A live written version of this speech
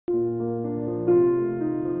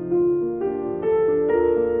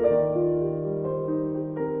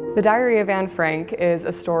The Diary of Anne Frank is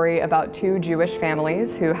a story about two Jewish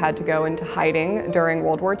families who had to go into hiding during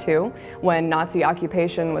World War II when Nazi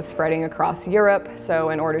occupation was spreading across Europe. So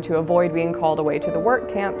in order to avoid being called away to the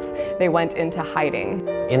work camps, they went into hiding.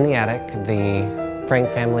 In the attic, the Frank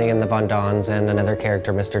family and the Von Dons and another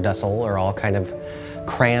character, Mr. Dussel, are all kind of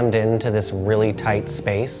crammed into this really tight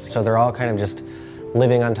space. So they're all kind of just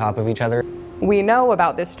living on top of each other. We know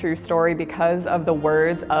about this true story because of the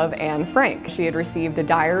words of Anne Frank. She had received a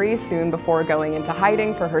diary soon before going into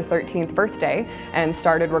hiding for her 13th birthday and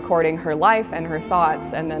started recording her life and her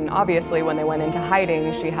thoughts, and then obviously when they went into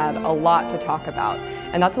hiding she had a lot to talk about.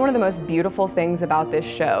 And that's one of the most beautiful things about this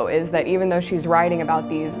show, is that even though she's writing about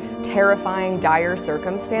these terrifying, dire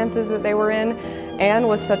circumstances that they were in, Anne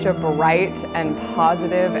was such a bright and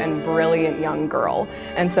positive and brilliant young girl.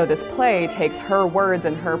 And so this play takes her words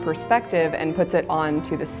and her perspective and puts it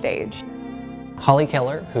onto the stage. Holly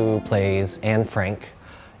Keller, who plays Anne Frank,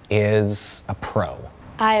 is a pro.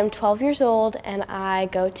 I am 12 years old and I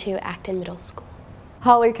go to Acton Middle School.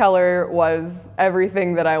 Holly Keller was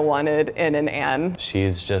everything that I wanted in an Anne.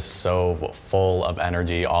 She's just so full of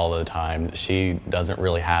energy all the time. She doesn't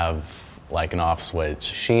really have like an off switch.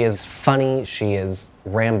 She is funny, she is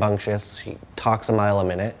rambunctious, she talks a mile a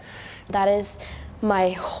minute. That is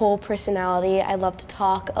my whole personality. I love to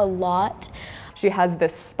talk a lot. She has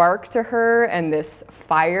this spark to her and this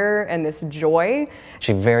fire and this joy.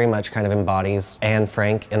 She very much kind of embodies Anne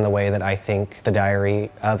Frank in the way that I think the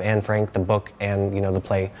Diary of Anne Frank, the book and the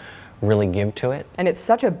play, really give to it. And it's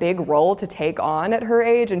such a big role to take on at her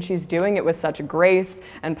age, and she's doing it with such grace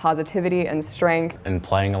and positivity and strength. And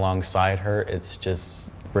playing alongside her, it's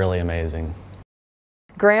just really amazing.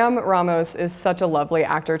 Graham Ramos is such a lovely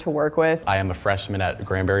actor to work with. I am a freshman at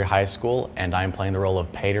Granbury High School, and I am playing the role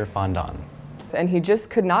of Peter Von Don. And he just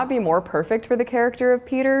could not be more perfect for the character of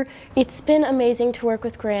Peter. It's been amazing to work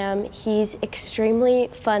with Graham. He's extremely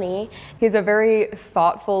funny. He's a very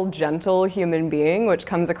thoughtful, gentle human being, which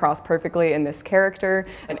comes across perfectly in this character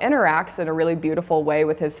and interacts in a really beautiful way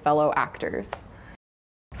with his fellow actors.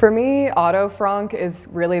 For me, Otto Frank is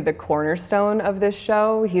really the cornerstone of this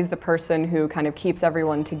show. He's the person who kind of keeps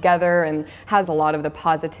everyone together and has a lot of the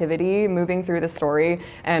positivity moving through the story,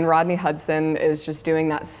 and Rodney Hudson is just doing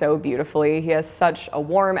that so beautifully. He has such a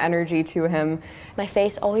warm energy to him. My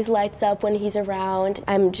face always lights up when he's around.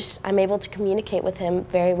 I'm able to communicate with him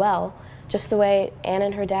very well, just the way Anne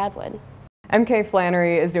and her dad would. M.K.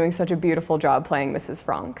 Flannery is doing such a beautiful job playing Mrs.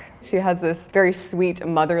 Frank. She has this very sweet,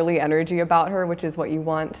 motherly energy about her, which is what you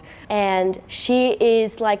want. And she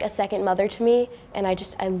is like a second mother to me, and I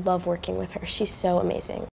love working with her. She's so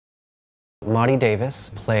amazing. Maudie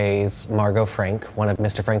Davis plays Margot Frank, one of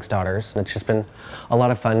Mr. Frank's daughters. And it's just been a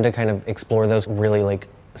lot of fun to kind of explore those really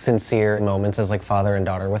sincere moments as father and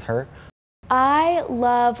daughter with her. I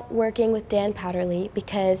love working with Dan Powderly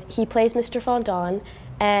because he plays Mr. Von Don,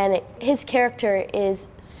 and his character is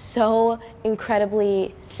so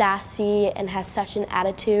incredibly sassy and has such an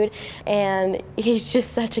attitude, and he's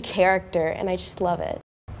just such a character, and I just love it.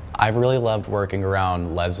 I've really loved working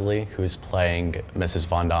around Leslie, who's playing Mrs.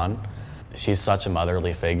 Von Don. She's such a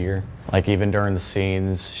motherly figure. Even during the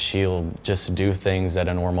scenes, she'll just do things that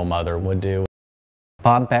a normal mother would do.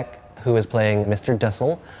 Bob Beck, who is playing Mr.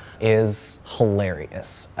 Dussel, is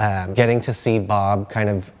hilarious. Getting to see Bob kind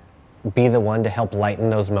of be the one to help lighten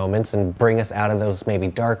those moments and bring us out of those maybe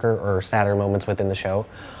darker or sadder moments within the show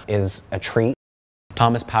is a treat.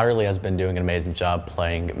 Thomas Powderly has been doing an amazing job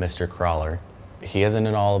playing Mr. Crawler. He isn't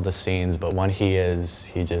in all of the scenes, but when he is,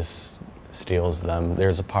 he just steals them.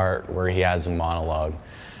 There's a part where he has a monologue,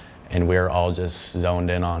 and we're all just zoned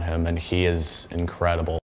in on him, and he is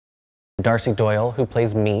incredible. Darcy Doyle, who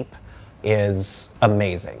plays Meep, is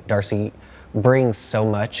amazing. Darcy brings so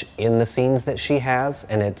much in the scenes that she has,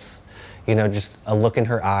 and it's just a look in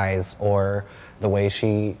her eyes or the way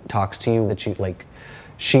she talks to you, that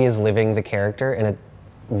she is living the character, and it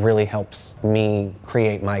really helps me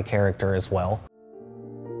create my character as well.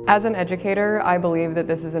 As an educator, I believe that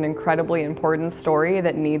this is an incredibly important story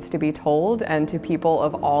that needs to be told, and to people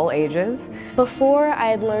of all ages. Before, I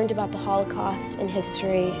had learned about the Holocaust in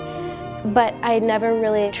history, but I had never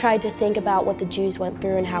really tried to think about what the Jews went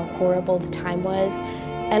through and how horrible the time was.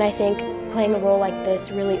 And I think playing a role like this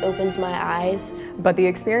really opens my eyes. But the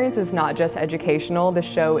experience is not just educational. The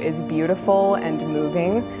show is beautiful and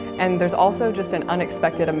moving, and there's also just an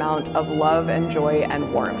unexpected amount of love and joy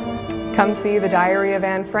and warmth. Come see The Diary of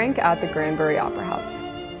Anne Frank at the Granbury Opera House.